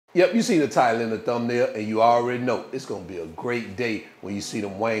Yep, you see the title in the thumbnail and you already know it's gonna be a great day when you see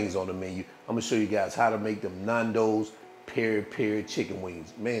them wings on the menu. I'm gonna show you guys how to make them Nando's Peri Peri chicken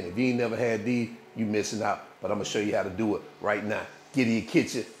wings. Man, if you ain't never had these, you missing out, but I'm gonna show you how to do it right now. Get in your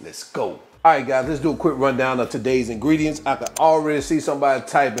kitchen, let's go. All right, guys, let's do a quick rundown of today's ingredients. I can already see somebody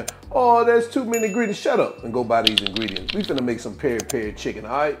typing, oh, there's too many ingredients. Shut up and go buy these ingredients. We finna make some Peri Peri chicken,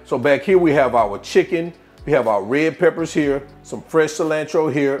 all right? So back here we have our chicken. We have our red peppers here, some fresh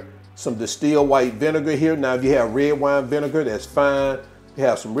cilantro here, some distilled white vinegar here. Now, if you have red wine vinegar, that's fine. We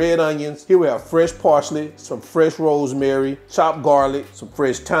have some red onions. Here we have fresh parsley, some fresh rosemary, chopped garlic, some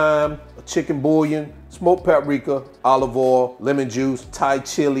fresh thyme, a chicken bouillon, smoked paprika, olive oil, lemon juice, Thai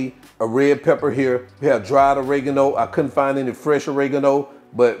chili, a red pepper here. We have dried oregano. I couldn't find any fresh oregano,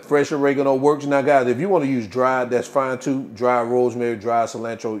 but fresh oregano works. Now, guys, if you want to use dried, that's fine too. Dried rosemary, dried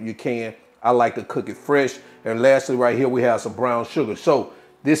cilantro, you can. I like to cook it fresh. And lastly, right here, we have some brown sugar. So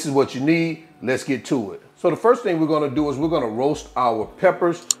this is what you need. Let's get to it. So the first thing we're gonna do is we're gonna roast our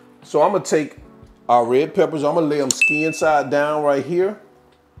peppers. So I'm gonna take our red peppers, I'm gonna lay them skin side down right here.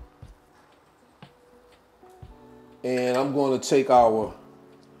 And I'm gonna take our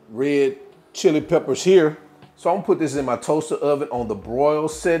red chili peppers here. So I'm gonna put this in my toaster oven on the broil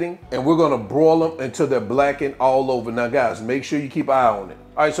setting, and we're gonna broil them until they're blackened all over. Now guys, make sure you keep an eye on it.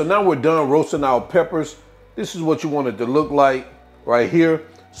 All right, so now we're done roasting our peppers. This is what you want it to look like right here.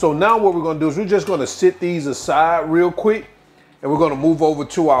 So now what we're gonna do is we're just gonna sit these aside real quick, and we're gonna move over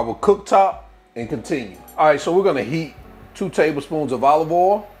to our cooktop and continue. All right, so we're gonna heat 2 tablespoons of olive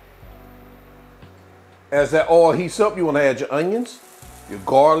oil. As that oil heats up, you wanna add your onions, your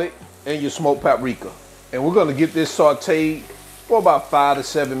garlic, and your smoked paprika. And we're gonna get this sauteed for about 5 to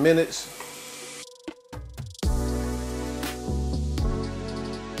 7 minutes.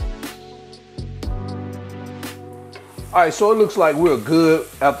 All right, so it looks like we're good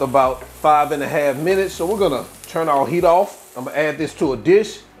after about 5.5 minutes. So we're gonna turn our heat off. I'm gonna add this to a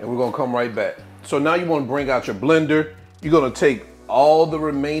dish and we're gonna come right back. So now you wanna bring out your blender. You're gonna take all the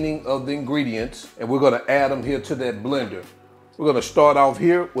remaining of the ingredients and we're gonna add them here to that blender. We're gonna start off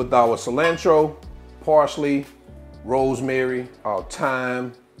here with our cilantro, parsley, rosemary, our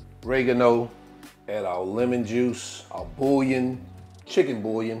thyme, oregano, add our lemon juice, our bouillon, chicken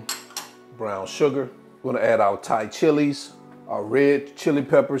bouillon, brown sugar. We're gonna add our Thai chilies, our red chili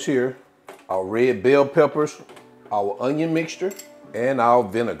peppers here, our red bell peppers, our onion mixture, and our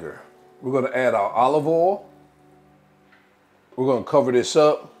vinegar. We're gonna add our olive oil. We're gonna cover this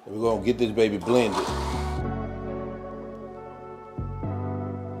up and we're gonna get this baby blended.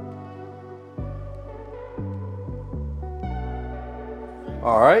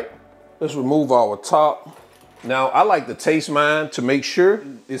 All right, let's remove our top. Now, I like to taste mine to make sure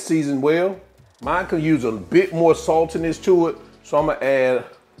it's seasoned well. Mine could use a bit more saltiness to it, so I'm gonna add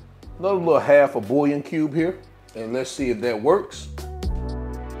another little half a bouillon cube here, and let's see if that works.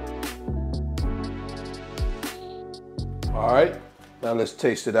 All right, now let's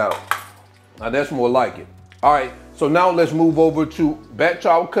taste it out. Now that's more like it. All right, so now let's move over back to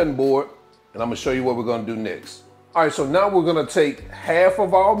our cutting board, and I'm gonna show you what we're gonna do next. All right, so now we're gonna take half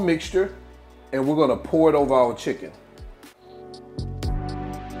of our mixture and we're gonna pour it over our chicken.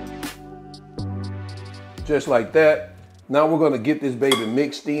 Just like that. Now we're gonna get this baby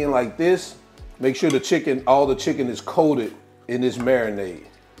mixed in like this. Make sure all the chicken is coated in this marinade.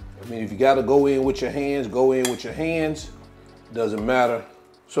 I mean, if you gotta go in with your hands, go in with your hands. Doesn't matter.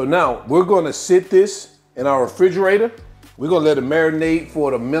 So now we're gonna sit this in our refrigerator. We're gonna let it marinate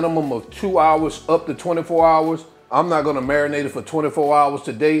for the minimum of 2 hours up to 24 hours. I'm not gonna marinate it for 24 hours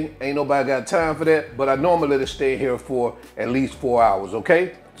today. Ain't nobody got time for that, but I normally let it stay here for at least 4 hours,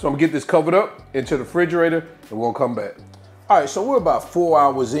 okay? So I'm gonna get this covered up into the refrigerator and we'll come back. All right, so we're about 4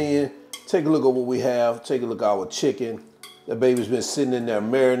 hours in. Take a look at what we have. Take a look at our chicken. That baby's been sitting in there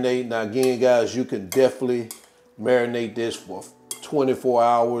marinating. Now again, guys, you can definitely marinate this for 24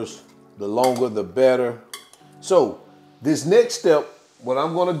 hours. The longer, the better. So this next step, what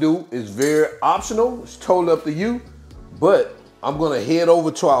I'm gonna do is very optional. It's totally up to you, but I'm gonna head over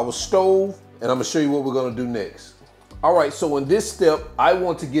to our stove and I'm gonna show you what we're gonna do next. All right, so in this step, I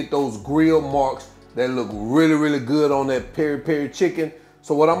want to get those grill marks that look really, really good on that Peri Peri chicken.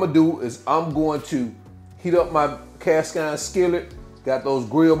 So what I'm gonna do is I'm going to heat up my cast iron skillet. Got those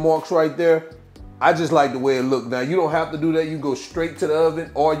grill marks right there. I just like the way it looked. Now, you don't have to do that. You can go straight to the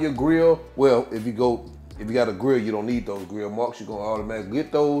oven or your grill. Well, if you got a grill, you don't need those grill marks. You're gonna automatically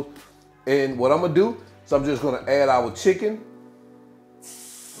get those. And what I'm gonna do is I'm just gonna add our chicken.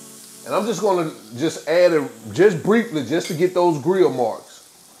 And I'm just gonna add it just briefly just to get those grill marks.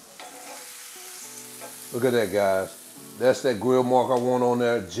 Look at that, guys. That's that grill mark I want on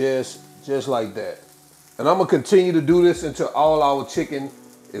there, just like that. And I'm gonna continue to do this until all our chicken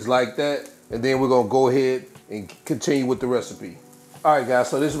is like that. And then we're gonna go ahead and continue with the recipe. All right, guys,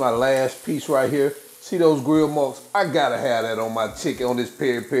 so this is my last piece right here. See those grill marks? I gotta have that on my chicken, on this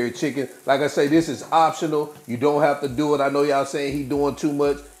peri peri chicken. Like I say, this is optional. You don't have to do it. I know y'all saying he doing too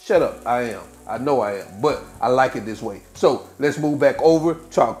much. Shut up, I am. I know I am, but I like it this way. So let's move back over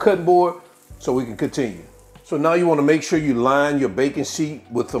to our cutting board so we can continue. So now you wanna make sure you line your baking sheet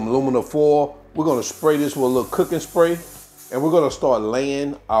with some aluminum foil. We're gonna spray this with a little cooking spray, and we're gonna start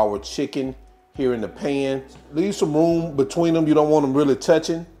laying our chicken here in the pan. Leave some room between them. You don't want them really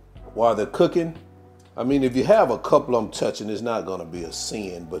touching while they're cooking. I mean, if you have a couple of them touching, it's not gonna be a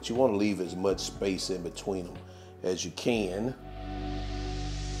sin, but you wanna leave as much space in between them as you can.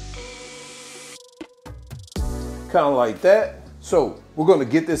 Kind of like that. So we're gonna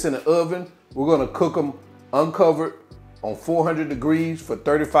get this in the oven. We're gonna cook them uncovered on 400 degrees for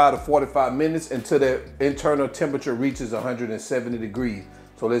 35 to 45 minutes until their internal temperature reaches 170 degrees.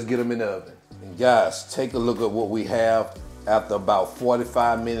 So let's get them in the oven. And guys, take a look at what we have after about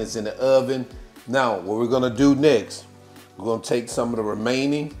 45 minutes in the oven. Now, what we're gonna do next, we're gonna take some of the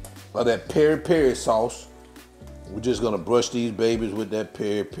remaining of that peri peri sauce. We're just gonna brush these babies with that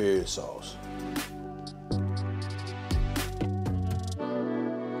peri peri sauce.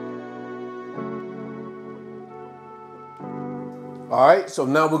 All right, so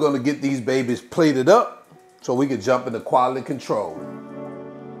now we're gonna get these babies plated up so we can jump into quality control.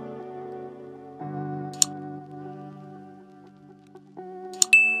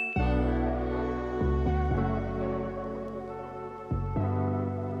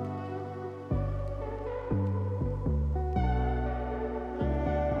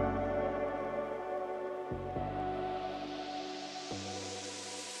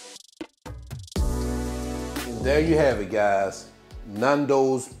 There you have it, guys.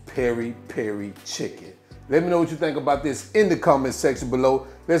 Nando's Peri Peri chicken. Let me know what you think about this in the comment section below.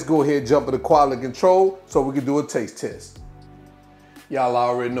 Let's go ahead and jump into quality control so we can do a taste test. Y'all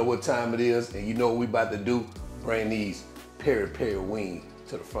already know what time it is, and you know what we about to do. Bring these peri peri wings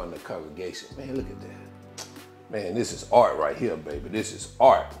to the front of the congregation. Man, look at that. Man, this is art right here, baby. This is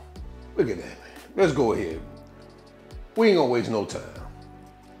art. Look at that, man. Let's go ahead. We ain't gonna waste no time.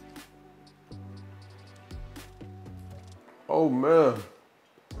 Oh man.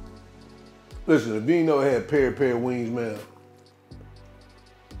 Listen, if you ain't never had peri peri wings, man,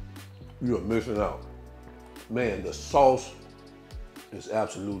 you're missing out. Man, the sauce is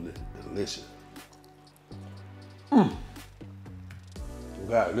absolutely delicious. God,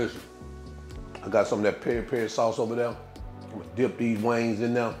 listen. I got some of that peri peri sauce over there. I'm gonna dip these wings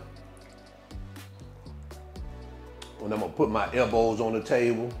in there. And I'm gonna put my elbows on the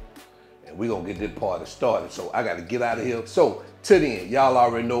table. And we're gonna get this party started. So I gotta get out of here. So to the end, y'all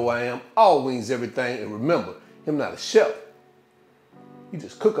already know who I am. All wings, everything. And remember, him not a chef. He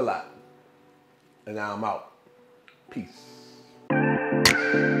just cook a lot. And now I'm out. Peace.